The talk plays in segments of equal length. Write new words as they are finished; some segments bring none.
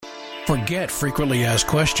Forget frequently asked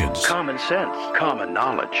questions. Common sense, common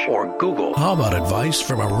knowledge, or Google. How about advice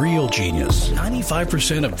from a real genius?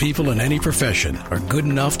 95% of people in any profession are good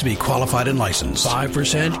enough to be qualified and licensed.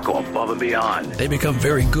 5% go above and beyond. They become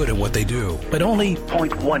very good at what they do, but only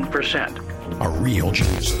 0.1% are real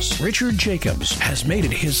geniuses. Richard Jacobs has made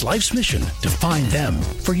it his life's mission to find them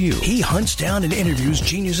for you. He hunts down and interviews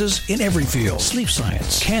geniuses in every field: sleep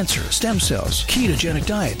science, cancer, stem cells, ketogenic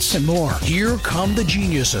diets, and more. Here come the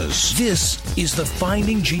geniuses. This is the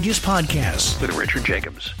Finding Genius Podcast with Richard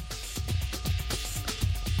Jacobs.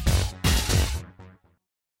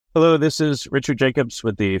 Hello, this is Richard Jacobs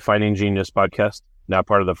with the Finding Genius Podcast, now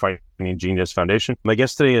part of the Finding Genius Foundation. My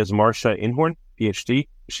guest today is Marcia Inhorn, PhD.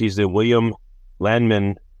 She's the William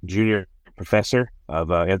Landman Jr. Professor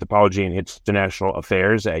of Anthropology and International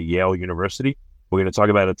Affairs at Yale University. We're going to talk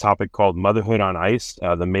about a topic called Motherhood on Ice,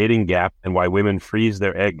 the mating gap, and why women freeze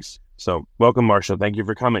their eggs. So welcome, Marcia. Thank you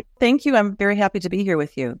for coming. Thank you. I'm very happy to be here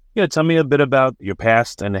with you. Yeah, tell me a bit about your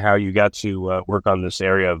past and how you got to work on this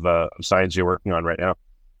area of science you're working on right now.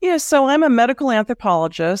 Yeah, so I'm a medical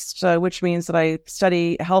anthropologist, which means that I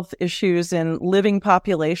study health issues in living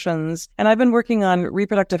populations. And I've been working on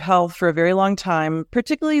reproductive health for a very long time,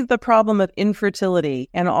 particularly the problem of infertility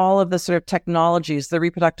and all of the sort of technologies, the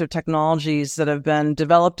reproductive technologies that have been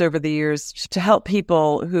developed over the years to help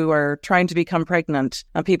people who are trying to become pregnant,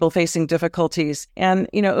 people facing difficulties. And,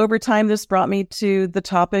 over time, this brought me to the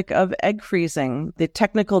topic of egg freezing. The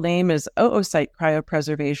technical name is oocyte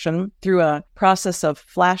cryopreservation through a process of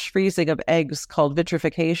flash freezing of eggs called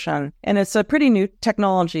vitrification. And it's a pretty new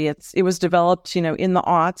technology. It was developed, in the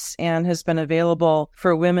aughts and has been available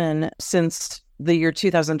for women since the year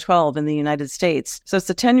 2012 in the United States. So it's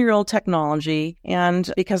a 10-year-old technology.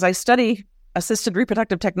 And because I study assisted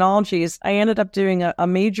reproductive technologies, I ended up doing a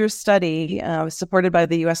major study supported by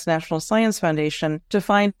the U.S. National Science Foundation to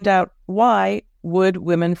find out why would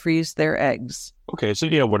women freeze their eggs. Okay, so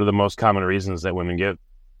what are the most common reasons that women give?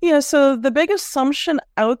 Yeah, so the big assumption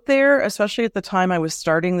out there, especially at the time I was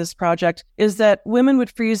starting this project, is that women would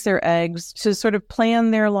freeze their eggs to sort of plan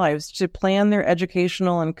their lives, to plan their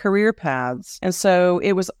educational and career paths. And so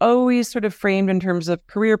it was always sort of framed in terms of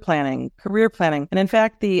career planning. And in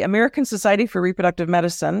fact, the American Society for Reproductive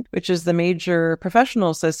Medicine, which is the major professional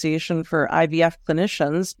association for IVF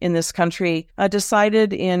clinicians in this country,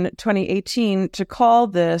 decided in 2018 to call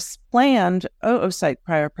this planned oocyte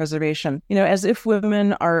cryopreservation, as if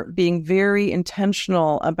women are being very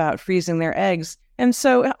intentional about freezing their eggs. And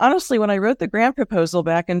so, honestly, when I wrote the grant proposal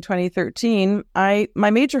back in 2013, my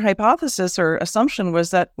major hypothesis or assumption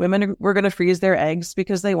was that women were going to freeze their eggs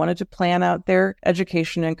because they wanted to plan out their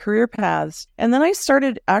education and career paths. And then I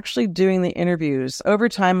started actually doing the interviews. Over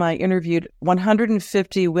time, I interviewed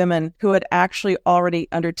 150 women who had actually already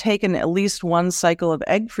undertaken at least one cycle of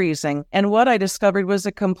egg freezing. And what I discovered was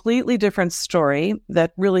a completely different story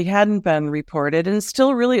that really hadn't been reported and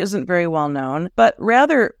still really isn't very well known. But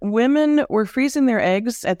rather, women were freezing their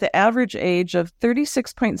eggs at the average age of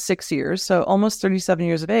 36.6 years, so almost 37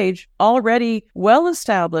 years of age, already well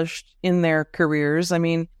established in their careers. I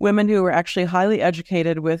mean, women who were actually highly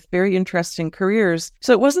educated with very interesting careers.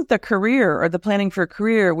 So it wasn't the career or the planning for a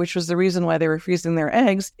career, which was the reason why they were freezing their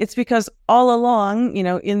eggs. It's because all along,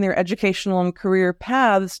 in their educational and career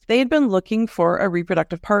paths, they had been looking for a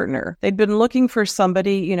reproductive partner. They'd been looking for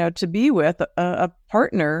somebody, to be with, a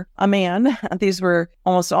partner, a man. These were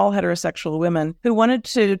almost all heterosexual women who wanted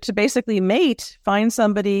to basically mate, find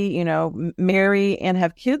somebody, marry and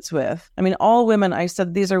have kids with. I mean, all women, I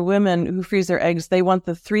said, these are women who freeze their eggs. They want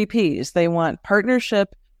the 3 Ps. They want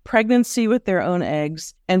partnership, pregnancy with their own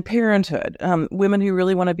eggs, and parenthood, women who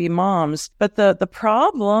really want to be moms. But the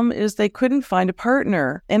problem is they couldn't find a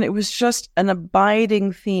partner. And it was just an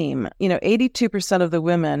abiding theme. 82% of the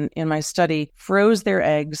women in my study froze their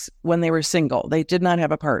eggs when they were single. They did not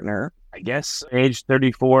have a partner. I guess age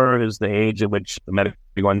 34 is the age at which the medical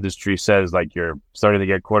industry says you're starting to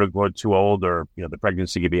get quote unquote too old, or the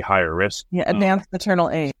pregnancy could be higher risk. Yeah, advanced maternal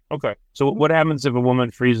age. Okay. So what happens if a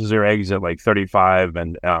woman freezes her eggs at 35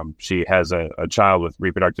 and she has a child with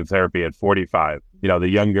reproductive therapy at 45? The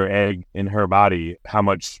younger egg in her body, how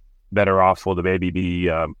much better off will the baby be?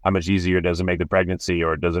 How much easier does it make the pregnancy,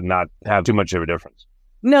 or does it not have too much of a difference?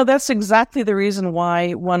 No, that's exactly the reason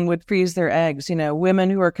why one would freeze their eggs.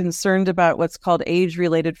 Women who are concerned about what's called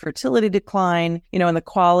age-related fertility decline, and the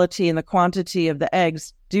quality and the quantity of the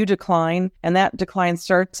eggs, do decline, and that decline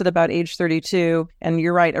starts at about age 32. And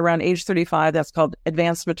you're right, around age 35, that's called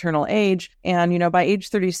advanced maternal age. And, by age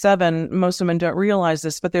 37, most women don't realize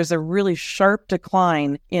this, but there's a really sharp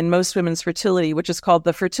decline in most women's fertility, which is called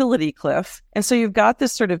the fertility cliff. And so you've got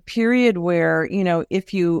this sort of period where,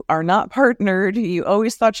 if you are not partnered, you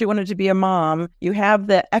always thought you wanted to be a mom, you have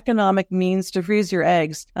the economic means to freeze your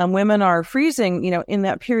eggs. Women are freezing, in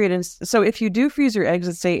that period. And so if you do freeze your eggs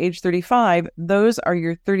at, say, age 35, those are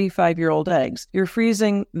your 35-year-old eggs. You're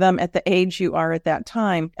freezing them at the age you are at that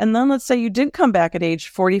time. And then let's say you did come back at age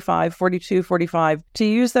 45, 42, 45 to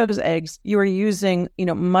use those eggs, you are using,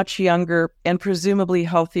 much younger and presumably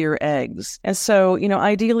healthier eggs. And so,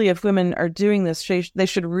 ideally, if women are doing this, they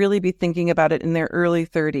should really be thinking about it in their early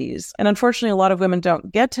 30s. And unfortunately, a lot of women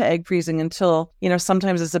don't get to egg freezing until,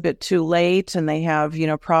 sometimes it's a bit too late and they have,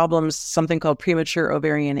 problems, something called premature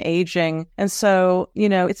ovarian aging. And so,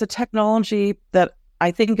 it's a technology that I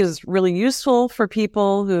think is really useful for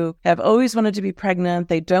people who have always wanted to be pregnant.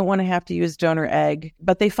 They don't want to have to use donor egg,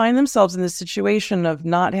 but they find themselves in this situation of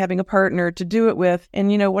not having a partner to do it with.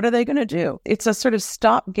 And, what are they going to do? It's a sort of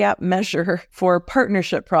stopgap measure for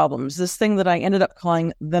partnership problems, this thing that I ended up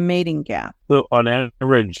calling the mating gap. So on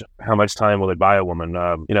average, how much time will it buy a woman?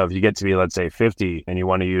 If you get to be, let's say, 50 and you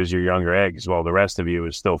want to use your younger eggs, while the rest of you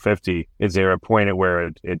is still 50, is there a point at where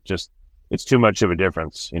it's too much of a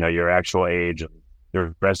difference, your actual age and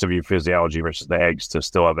the rest of your physiology versus the eggs to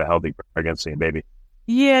still have a healthy pregnancy and baby?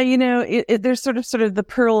 Yeah, there's sort of the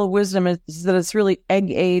pearl of wisdom is that it's really egg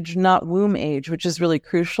age, not womb age, which is really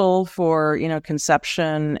crucial for,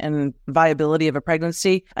 conception and viability of a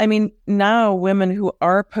pregnancy. I mean, now women who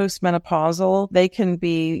are postmenopausal, they can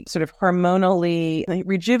be sort of hormonally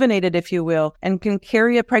rejuvenated, if you will, and can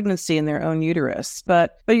carry a pregnancy in their own uterus.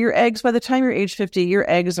 But your eggs, by the time you're age 50, your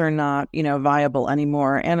eggs are not, viable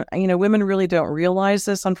anymore. And, women really don't realize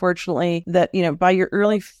this, unfortunately, that, by your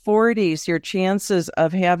early 40s, your chances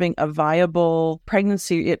of having a viable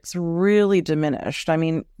pregnancy, it's really diminished. I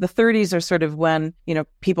mean, the 30s are sort of when,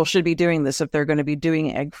 people should be doing this if they're going to be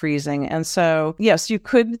doing egg freezing. And so, yes, you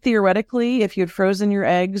could theoretically, if you'd frozen your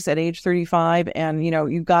eggs at age 35 and,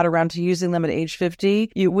 you got around to using them at age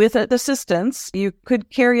 50, with assistance, you could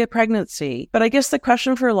carry a pregnancy. But I guess the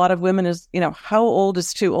question for a lot of women is, how old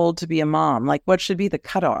is too old to be a mom? Like, what should be the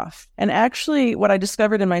cutoff? And actually, what I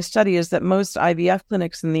discovered in my study is that most IVF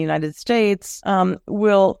clinics in the United States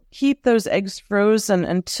will keep those eggs frozen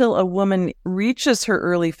until a woman reaches her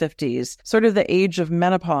early 50s, sort of the age of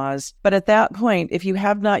menopause. But at that point, if you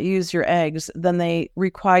have not used your eggs, then they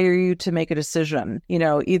require you to make a decision,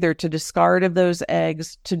 either to discard of those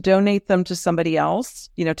eggs, to donate them to somebody else,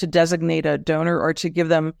 to designate a donor or to give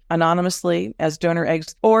them anonymously as donor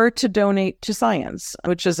eggs, or to donate to science,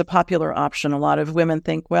 which is a popular option. A lot of women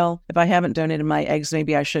think, well, if I haven't donated my eggs,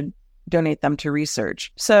 maybe I should donate them to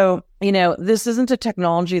research. So, this isn't a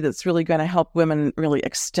technology that's really going to help women really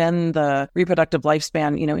extend the reproductive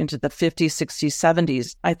lifespan, into the 50s, 60s,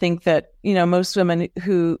 70s. I think that, most women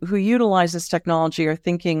who utilize this technology are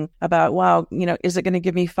thinking about, wow, is it going to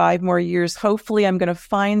give me 5 more years? Hopefully I'm going to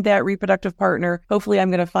find that reproductive partner. Hopefully I'm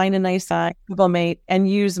going to find a nice couple mate and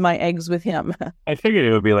use my eggs with him. I figured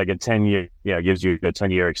it would be like a 10-year, it gives you a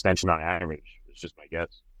 10-year extension on average. It's just my guess.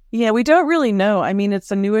 Yeah, we don't really know. I mean,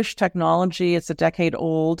 it's a newish technology. It's a decade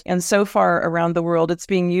old. And so far around the world, it's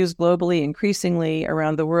being used globally, increasingly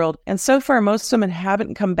around the world. And so far, most women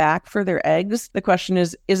haven't come back for their eggs. The question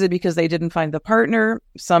is it because they didn't find the partner?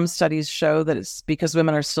 Some studies show that it's because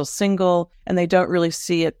women are still single and they don't really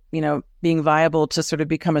see it, being viable to sort of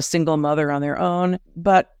become a single mother on their own.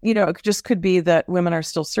 But, it just could be that women are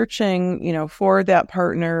still searching, for that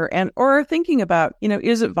partner or thinking about,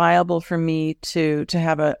 is it viable for me to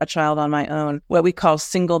have a child on my own? What we call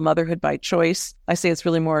single motherhood by choice. I say it's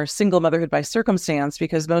really more single motherhood by circumstance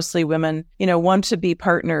because mostly women, want to be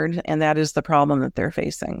partnered, and that is the problem that they're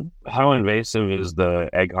facing. How invasive is the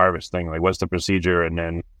egg harvesting? Like, what's the procedure? And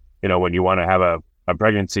then, when you want to have a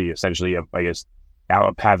pregnancy, essentially, I guess,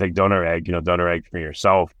 allopathic donor egg, donor egg for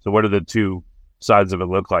yourself. So what do the two sides of it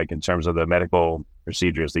look like in terms of the medical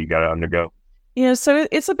procedures that you got to undergo? Yeah, so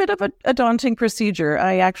it's a bit of a daunting procedure.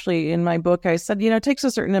 I actually, in my book, I said, it takes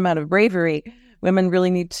a certain amount of bravery. Women really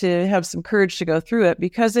need to have some courage to go through it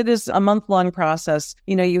because it is a month-long process.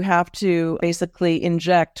 You have to basically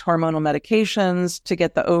inject hormonal medications to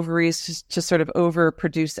get the ovaries to sort of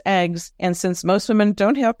overproduce eggs. And since most women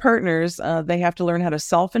don't have partners, they have to learn how to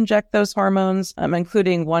self-inject those hormones,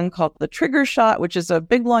 including one called the trigger shot, which is a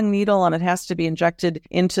big, long needle, and it has to be injected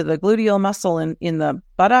into the gluteal muscle in the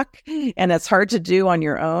buttock, and it's hard to do on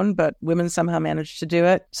your own, but women somehow manage to do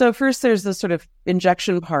it. So first there's the sort of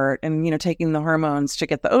injection part and, taking the hormones to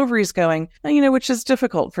get the ovaries going, which is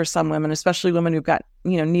difficult for some women, especially women who've got,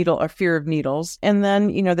 needle or fear of needles. And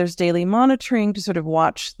then, there's daily monitoring to sort of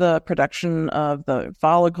watch the production of the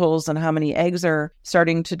follicles and how many eggs are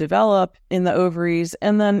starting to develop in the ovaries.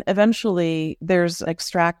 And then eventually there's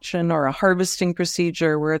extraction or a harvesting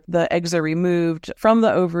procedure where the eggs are removed from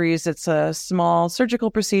the ovaries. It's a small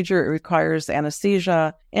surgical procedure. It requires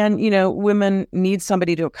anesthesia. And, women need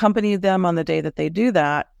somebody to accompany them on the day that they do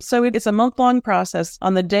that. So it's a month-long process.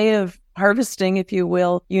 On the day of harvesting, if you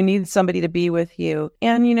will, you need somebody to be with you.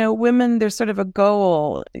 And, women, there's sort of a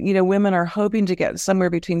goal. Women are hoping to get somewhere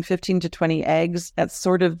between 15 to 20 eggs. That's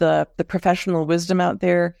sort of the professional wisdom out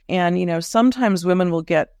there. And, sometimes women will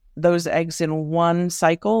get those eggs in one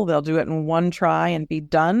cycle. They'll do it in one try and be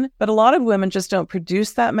done. But a lot of women just don't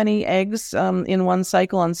produce that many eggs in one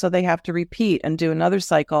cycle. And so they have to repeat and do another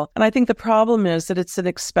cycle. And I think the problem is that it's an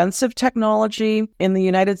expensive technology. In the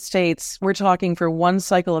United States, we're talking for one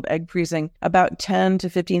cycle of egg freezing about $10,000 to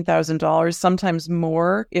 $15,000, sometimes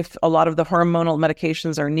more. If a lot of the hormonal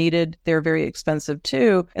medications are needed, they're very expensive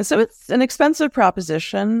too. And so it's an expensive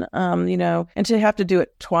proposition, and to have to do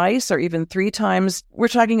it twice or even 3 times, we're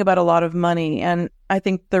talking about a lot of money. And I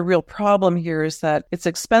think the real problem here is that it's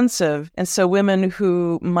expensive. And so women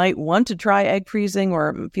who might want to try egg freezing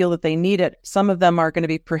or feel that they need it, some of them are going to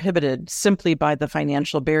be prohibited simply by the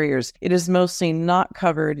financial barriers. It is mostly not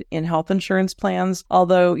covered in health insurance plans,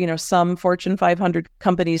 although, some Fortune 500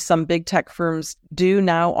 companies, some big tech firms do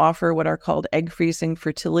now offer what are called egg freezing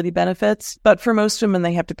fertility benefits. But for most women,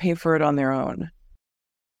 they have to pay for it on their own.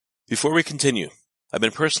 Before we continue, I've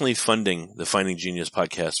been personally funding the Finding Genius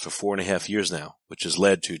podcast for 4.5 years now, which has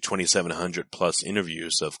led to 2,700 plus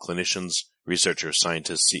interviews of clinicians, researchers,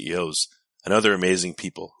 scientists, CEOs, and other amazing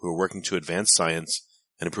people who are working to advance science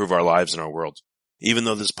and improve our lives and our world. Even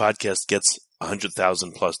though this podcast gets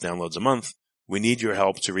 100,000 plus downloads a month, we need your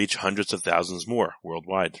help to reach hundreds of thousands more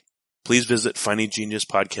worldwide. Please visit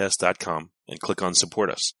findinggeniuspodcast.com and click on Support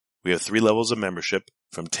Us. We have 3 levels of membership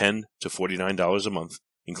from $10 to $49 a month,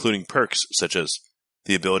 including perks such as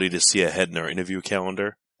the ability to see ahead in our interview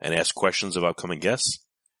calendar and ask questions of upcoming guests,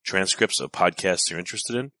 transcripts of podcasts you're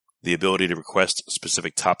interested in, the ability to request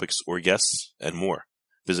specific topics or guests, and more.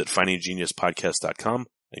 Visit findinggeniuspodcast.com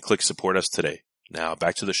and click Support Us today. Now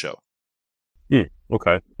back to the show.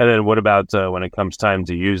 Okay. And then what about when it comes time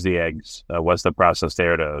to use the eggs? What's the process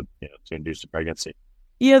there to induce a pregnancy?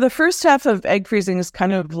 Yeah, the first half of egg freezing is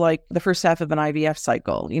kind of like the first half of an IVF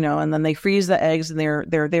cycle, and then they freeze the eggs and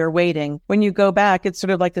they're waiting. When you go back, it's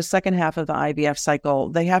sort of like the second half of the IVF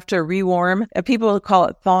cycle. They have to rewarm. People call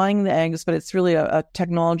it thawing the eggs, but it's really a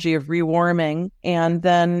technology of rewarming. And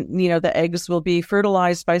then, the eggs will be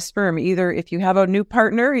fertilized by sperm. Either if you have a new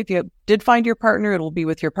partner, if you did find your partner, it'll be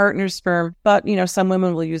with your partner's sperm. But, some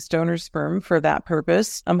women will use donor sperm for that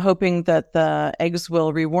purpose. I'm hoping that the eggs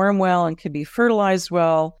will rewarm well and can be fertilized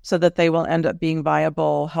well, so that they will end up being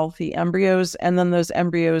viable, healthy embryos. And then those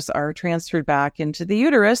embryos are transferred back into the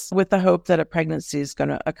uterus with the hope that a pregnancy is going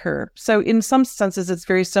to occur. So in some senses, it's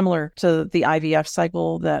very similar to the IVF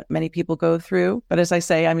cycle that many people go through. But as I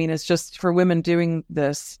say, it's just for women doing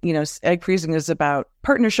this, egg freezing is about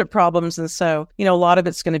partnership problems. And so, a lot of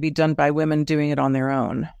it's going to be done by women doing it on their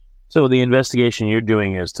own. So the investigation you're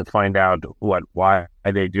doing is to find out why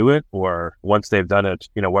they do it, or once they've done it,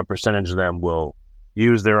 what percentage of them will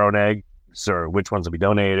use their own eggs, or which ones will be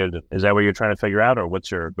donated? Is that what you're trying to figure out, or what's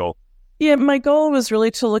your goal? Yeah, my goal was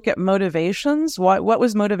really to look at motivations. What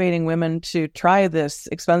was motivating women to try this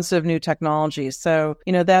expensive new technology? So,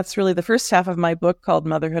 that's really the first half of my book called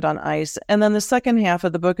Motherhood on Ice. And then the second half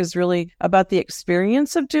of the book is really about the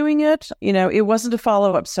experience of doing it. It wasn't a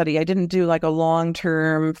follow-up study. I didn't do like a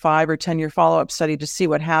long-term 5 or 10-year follow-up study to see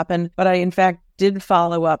what happened. But I, in fact, did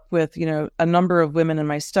follow up with, a number of women in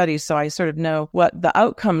my study. So I sort of know what the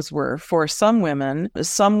outcomes were for some women.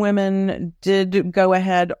 Some women did go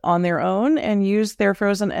ahead on their own and use their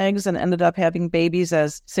frozen eggs and ended up having babies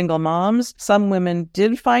as single moms. Some women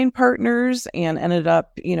did find partners and ended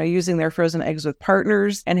up, using their frozen eggs with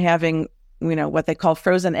partners and having what they call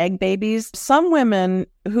frozen egg babies. Some women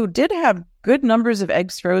who did have good numbers of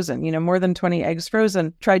eggs frozen, more than 20 eggs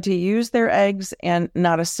frozen, tried to use their eggs, and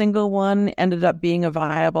not a single one ended up being a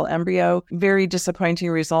viable embryo. Very disappointing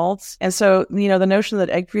results. And so, the notion that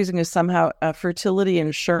egg freezing is somehow a fertility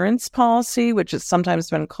insurance policy, which has sometimes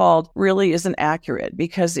been called, really isn't accurate,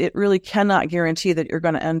 because it really cannot guarantee that you're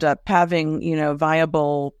going to end up having,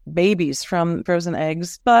 viable babies from frozen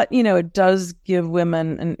eggs. But, it does give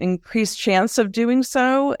women an increased chance of doing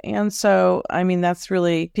so. And so, that's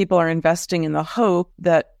really, people are investing in the hope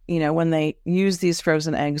that, when they use these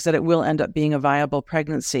frozen eggs, that it will end up being a viable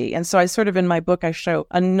pregnancy. And so I sort of, in my book, I show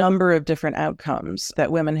a number of different outcomes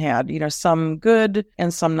that women had, some good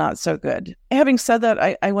and some not so good. Having said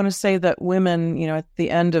that, I want to say that women, at the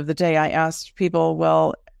end of the day, I asked people,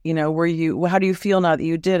 well, how do you feel now that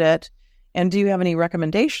you did it? And do you have any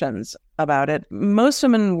recommendations about it? Most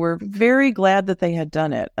women were very glad that they had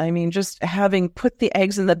done it. Just having put the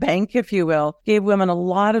eggs in the bank, if you will, gave women a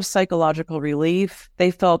lot of psychological relief.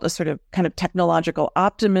 They felt a sort of kind of technological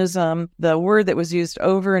optimism. The word that was used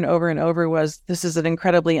over and over and over was, this is an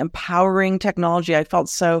incredibly empowering technology. I felt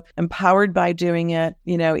so empowered by doing it.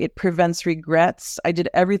 It prevents regrets. I did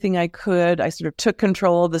everything I could. I sort of took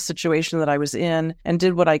control of the situation that I was in and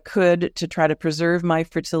did what I could to try to preserve my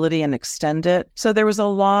fertility and extend it. So there was a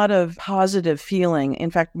lot of positive feeling.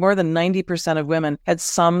 In fact, more than 90% of women had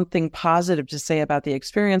something positive to say about the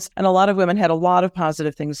experience, and a lot of women had a lot of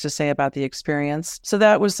positive things to say about the experience. So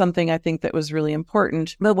that was something I think that was really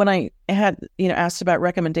important. But when I had, asked about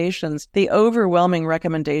recommendations, the overwhelming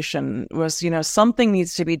recommendation was, something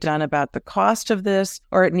needs to be done about the cost of this,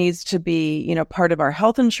 or it needs to be, part of our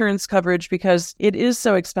health insurance coverage, because it is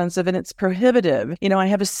so expensive and it's prohibitive. I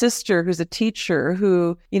have a sister who's a teacher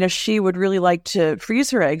who, she would really like to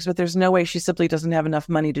freeze her eggs, but there's no way, she simply doesn't have enough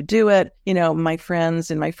money to do it. My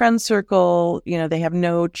friends in my friend circle, they have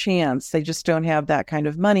no chance. They just don't have that kind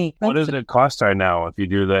of money. What does it cost right now if you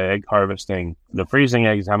do the egg harvesting? The freezing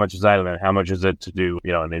eggs, how much is that? And how much is it to do,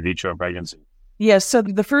 an in vitro pregnancy? Yes. So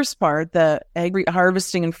the first part, the egg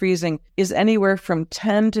harvesting and freezing, is anywhere from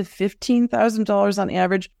 $10,000 to $15,000 on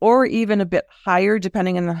average, or even a bit higher,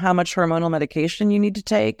 depending on how much hormonal medication you need to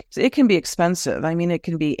take. So it can be expensive. It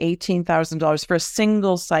can be $18,000 for a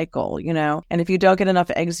single cycle, and if you don't get enough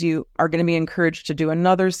eggs, you are going to be encouraged to do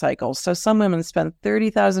another cycle. So some women spend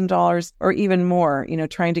 $30,000 or even more,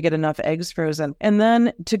 trying to get enough eggs frozen. And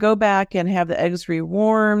then to go back and have the eggs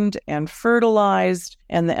rewarmed and fertilized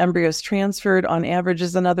and the embryos transferred, on average,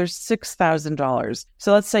 is another $6,000.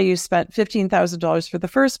 So let's say you spent $15,000 for the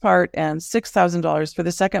first part and $6,000 for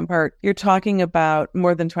the second part. You're talking about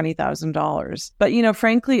more than $20,000. But,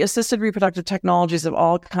 frankly, assisted reproductive technologies of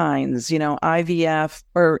all kinds, IVF,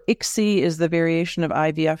 or ICSI is the variation of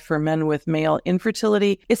IVF for men with male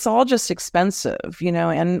infertility. It's all just expensive,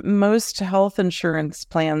 and most health insurance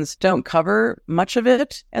plans don't cover much of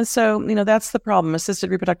it. And so, that's the problem.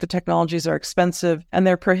 Assisted reproductive technologies are expensive and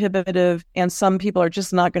they're prohibitive, and some people are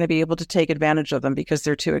just not going to be able to take advantage of them because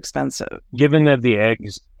they're too expensive. Given that the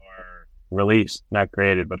eggs are released, not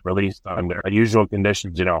created, but released under unusual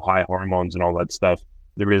conditions, high hormones and all that stuff,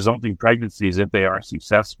 the resulting pregnancies, if they are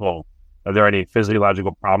successful, are there any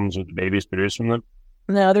physiological problems with the babies produced from them?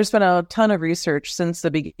 No, there's been a ton of research since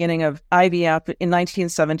the beginning of IVF. In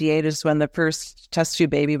 1978 is when the first test tube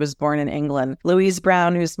baby was born in England. Louise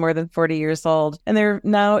Brown, who's more than 40 years old. And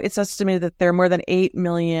now it's estimated that there are more than 8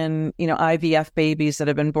 million, IVF babies that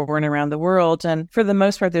have been born around the world. And for the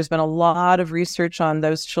most part, there's been a lot of research on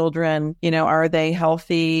those children. Are they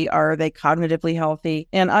healthy? Are they cognitively healthy?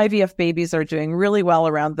 And IVF babies are doing really well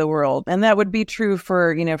around the world. And that would be true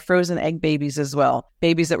for, frozen egg babies as well.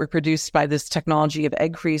 Babies that were produced by this technology of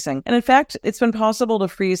egg freezing. And in fact, it's been possible to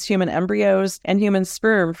freeze human embryos and human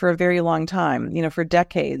sperm for a very long time, for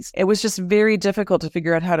decades. It was just very difficult to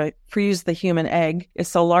figure out how to freeze the human egg.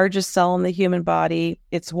 It's the largest cell in the human body.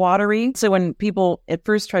 It's watery. So when people at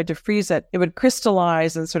first tried to freeze it, it would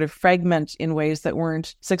crystallize and sort of fragment in ways that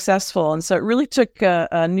weren't successful. And so it really took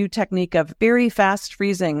a new technique of very fast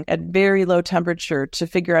freezing at very low temperature to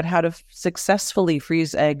figure out how to successfully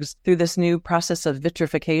freeze eggs through this new process of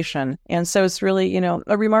vitrification. And so it's really,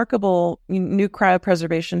 a remarkable new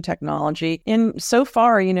cryopreservation technology. And so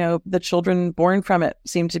far, the children born from it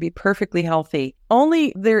seem to be perfectly healthy.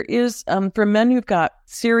 Only there is, for men who've got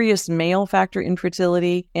serious male factor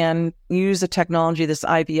infertility and use a technology, this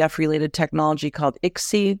IVF-related technology called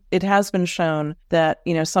ICSI, it has been shown that,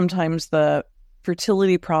 sometimes the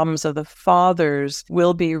fertility problems of the fathers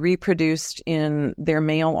will be reproduced in their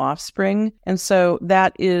male offspring. And so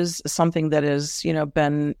that is something that has,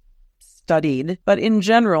 been studied. But in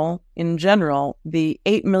general, the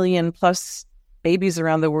 8 million plus babies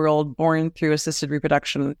around the world born through assisted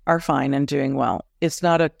reproduction are fine and doing well. It's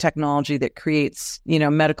not a technology that creates,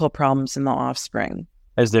 medical problems in the offspring.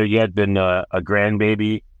 Has there yet been a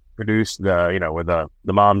grandbaby produced, where the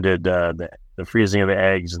mom did the freezing of the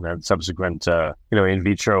eggs and then subsequent, in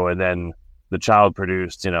vitro, and then the child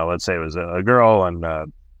produced, let's say it was a girl, and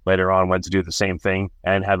later on went to do the same thing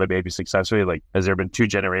and have a baby successfully? Like, has there been 2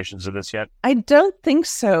 generations of this yet? I don't think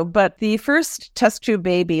so, but the first test tube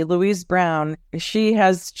baby, Louise Brown, she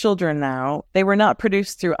has children now. They were not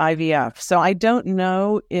produced through IVF. So I don't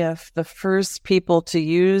know if the first people to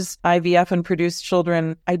use IVF and produce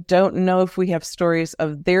children, I don't know if we have stories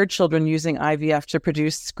of their children using IVF to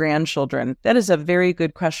produce grandchildren. That is a very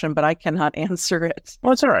good question, but I cannot answer it.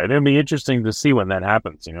 Well, it's all right. It'll be interesting to see when that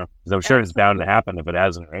happens, because I'm sure it's bound to happen if it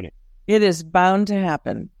hasn't already. It is bound to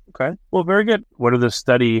happen. Okay. Well, very good. What are the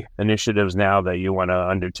study initiatives now that you want to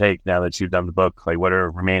undertake now that you've done the book? Like, what are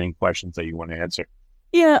remaining questions that you want to answer?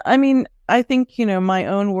 Yeah, I think, my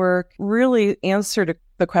own work really answered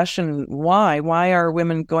the question, why? Why are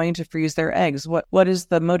women going to freeze their eggs? What is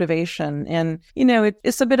the motivation? And,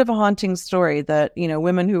 it's a bit of a haunting story that,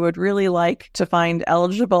 women who would really like to find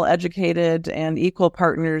eligible, educated, and equal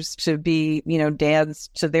partners to be, dads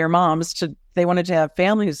to their moms, they wanted to have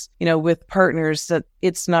families, with partners, that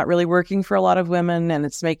it's not really working for a lot of women, and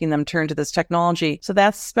it's making them turn to this technology. So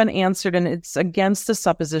that's been answered, and it's against the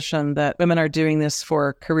supposition that women are doing this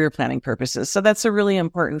for career planning purposes. So that's a really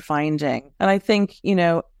important finding. And I think,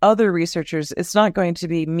 other researchers, it's not going to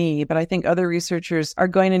be me, but I think other researchers are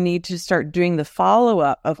going to need to start doing the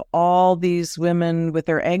follow-up of all these women with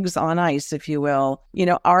their eggs on ice, if you will.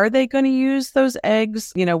 Are they going to use those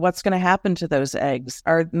eggs? What's going to happen to those eggs?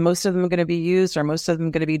 Are most of them going to be used? Are most of them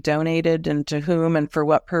going to be donated, and to whom and for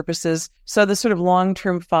what purposes? So the sort of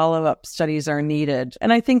long-term follow-up studies are needed.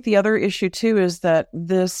 And I think the other issue too is that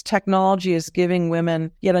this technology is giving women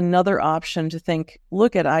yet another option to think,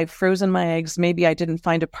 look, I've frozen my eggs. Maybe I didn't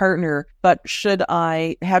find a partner, but should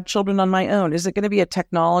I have children on my own? Is it going to be a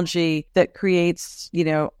technology that creates,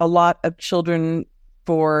 a lot of children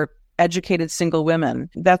for educated single women?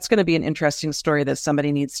 That's going to be an interesting story that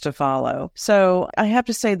somebody needs to follow. So I have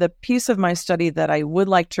to say, the piece of my study that I would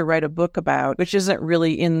like to write a book about, which isn't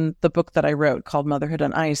really in the book that I wrote called Motherhood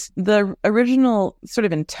on Ice, the original sort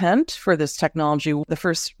of intent for this technology, the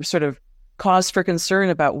first sort of cause for concern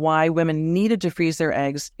about why women needed to freeze their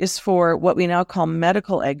eggs, is for what we now call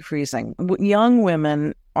medical egg freezing. Young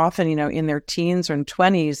women, often, in their teens or in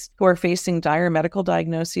 20s, who are facing dire medical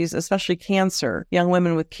diagnoses, especially cancer. Young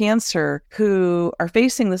women with cancer who are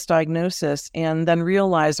facing this diagnosis and then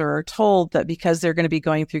realize or are told that because they're going to be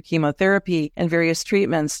going through chemotherapy and various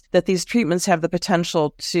treatments, that these treatments have the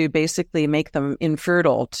potential to basically make them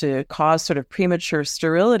infertile, to cause sort of premature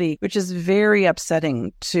sterility, which is very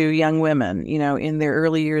upsetting to young women, in their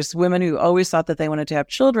early years, women who always thought that they wanted to have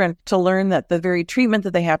children, to learn that the very treatment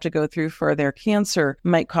that they have to go through for their cancer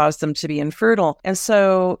might cause them to be infertile. And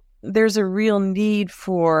so there's a real need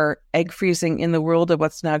for egg freezing in the world of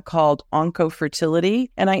what's now called oncofertility.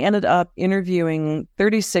 And I ended up interviewing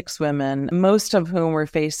 36 women, most of whom were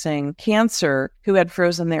facing cancer, who had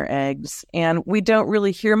frozen their eggs. And we don't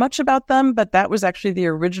really hear much about them, but that was actually the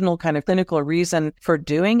original kind of clinical reason for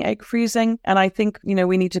doing egg freezing. And I think,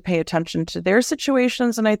 we need to pay attention to their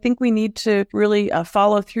situations. And I think we need to really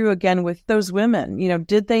follow through again with those women.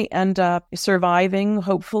 Did they end up surviving?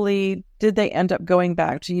 Hopefully, did they end up going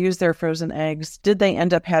back to use their frozen eggs? Did they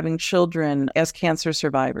end up having children as cancer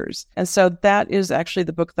survivors? And so that is actually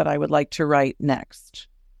the book that I would like to write next.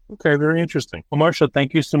 Okay, very interesting. Well, Marsha,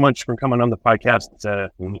 thank you so much for coming on the podcast. It's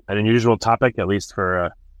an unusual topic, at least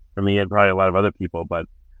for me and probably a lot of other people, but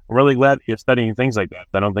I'm really glad you're studying things like that.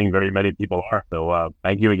 I don't think very many people are. So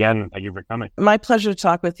thank you again, and thank you for coming. My pleasure to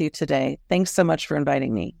talk with you today. Thanks so much for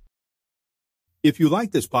inviting me. If you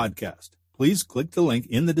like this podcast, please click the link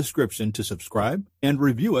in the description to subscribe and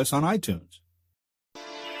review us on iTunes.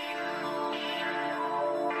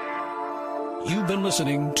 You've been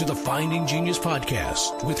listening to the Finding Genius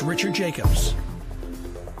podcast with Richard Jacobs.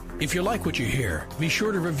 If you like what you hear, be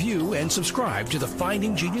sure to review and subscribe to the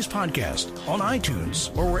Finding Genius podcast on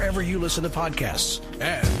iTunes or wherever you listen to podcasts.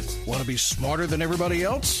 And want to be smarter than everybody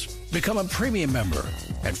else? Become a premium member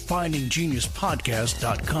at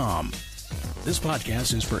findinggeniuspodcast.com. This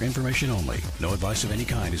podcast is for information only. No advice of any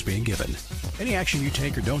kind is being given. Any action you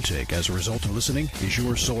take or don't take as a result of listening is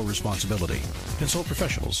your sole responsibility. Consult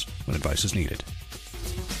professionals when advice is needed.